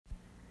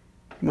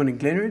Good morning,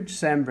 Glenridge.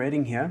 Sam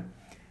Brading here.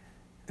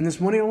 And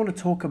this morning I want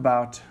to talk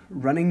about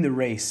running the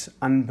race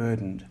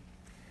unburdened.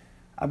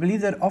 I believe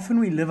that often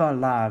we live our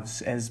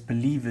lives as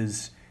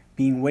believers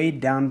being weighed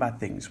down by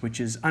things, which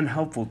is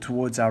unhelpful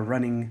towards our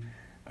running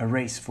a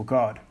race for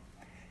God.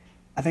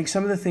 I think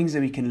some of the things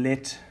that we can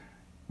let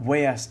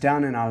weigh us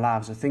down in our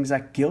lives are things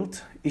like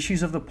guilt,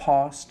 issues of the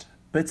past,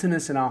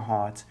 bitterness in our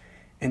heart,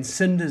 and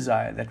sin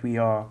desire that we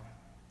are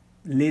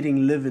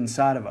letting live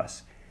inside of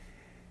us.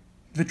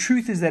 The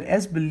truth is that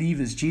as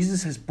believers,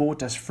 Jesus has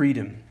bought us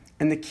freedom,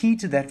 and the key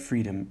to that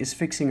freedom is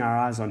fixing our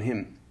eyes on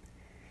Him.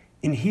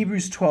 In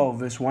Hebrews 12,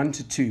 verse 1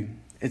 to 2,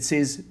 it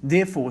says,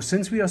 "Therefore,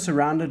 since we are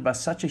surrounded by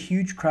such a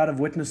huge crowd of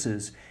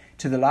witnesses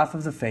to the life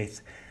of the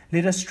faith,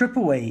 let us strip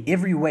away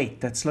every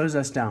weight that slows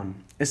us down,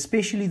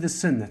 especially the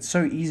sin that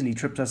so easily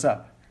trips us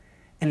up.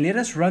 And let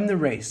us run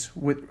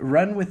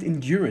with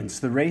endurance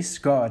the race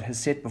God has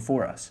set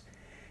before us.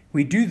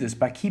 We do this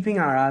by keeping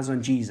our eyes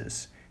on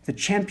Jesus, the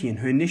champion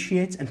who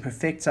initiates and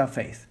perfects our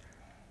faith.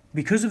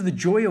 Because of the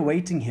joy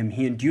awaiting Him,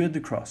 He endured the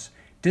cross,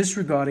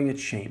 disregarding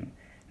its shame.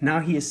 Now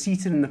He is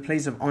seated in the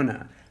place of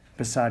honor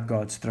beside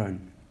God's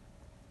throne."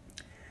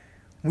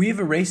 We have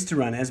a race to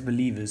run as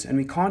believers, and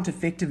we can't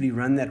effectively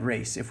run that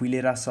race if we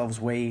let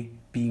ourselves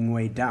being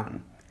weighed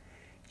down.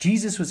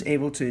 Jesus was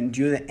able to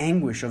endure the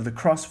anguish of the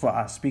cross for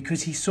us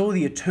because He saw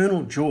the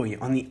eternal joy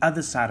on the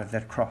other side of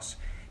that cross.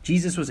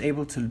 Jesus was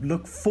able to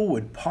look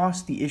forward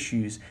past the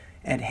issues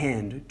at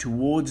hand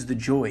towards the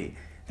joy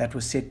that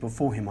was set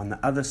before Him on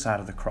the other side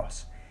of the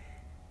cross.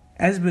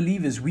 As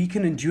believers, we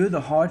can endure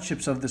the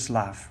hardships of this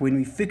life when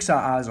we fix our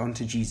eyes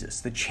onto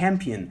Jesus, the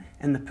champion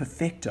and the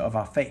perfecter of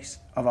our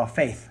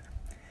faith.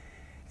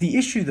 The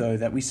issue, though,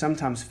 that we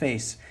sometimes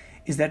face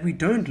is that we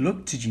don't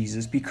look to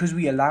Jesus because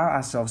we allow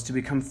ourselves to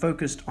become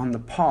focused on the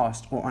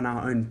past or on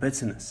our own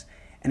bitterness.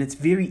 And it's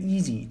very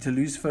easy to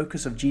lose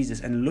focus of Jesus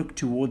and look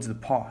towards the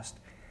past.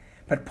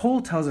 But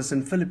Paul tells us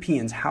in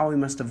Philippians how we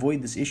must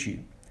avoid this issue.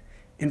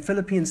 In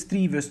Philippians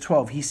 3 verse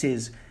 12, he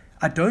says,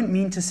 "I don't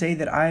mean to say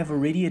that I have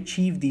already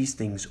achieved these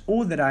things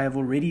or that I have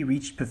already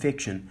reached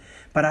perfection,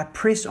 but I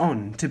press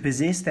on to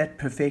possess that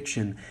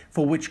perfection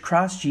for which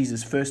Christ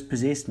Jesus first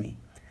possessed me.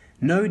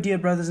 No, dear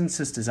brothers and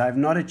sisters, I have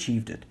not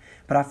achieved it,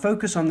 but I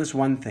focus on this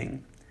one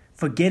thing,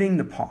 forgetting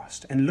the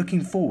past and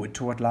looking forward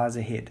to what lies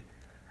ahead.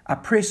 I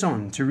press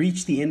on to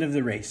reach the end of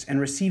the race and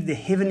receive the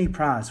heavenly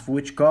prize for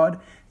which God,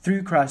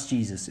 through Christ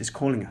Jesus, is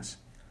calling us."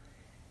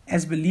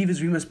 As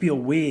believers, we must be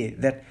aware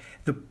of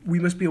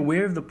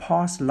the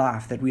past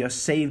life that we are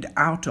saved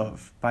out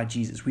of by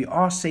Jesus. We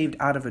are saved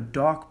out of a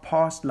dark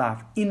past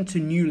life into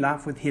new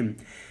life with Him,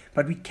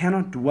 but we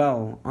cannot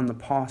dwell on the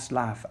past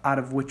life out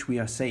of which we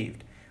are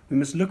saved. We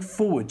must look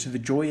forward to the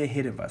joy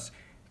ahead of us,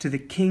 to the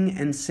King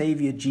and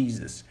Savior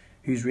Jesus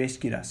who's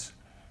rescued us.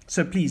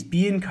 So please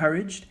be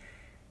encouraged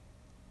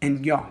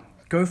and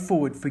go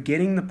forward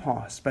forgetting the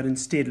past, but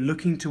instead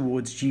looking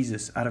towards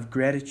Jesus out of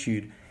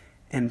gratitude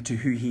and to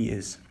who He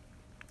is.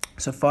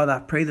 So Father, I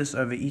pray this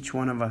over each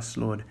one of us,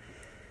 Lord.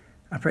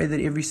 I pray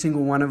that every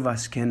single one of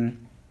us can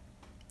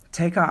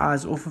take our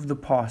eyes off of the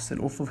past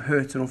and off of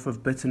hurt and off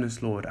of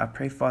bitterness, Lord. I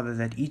pray, Father,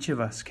 that each of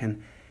us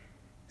can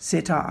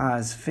set our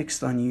eyes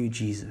fixed on You,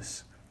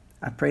 Jesus.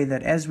 I pray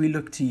that as we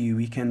look to You,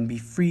 we can be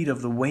freed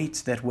of the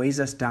weight that weighs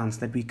us down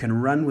so that we can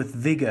run with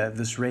vigor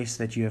this race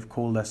that You have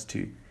called us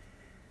to.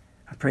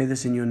 I pray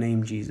this in Your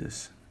name,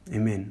 Jesus.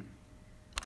 Amen.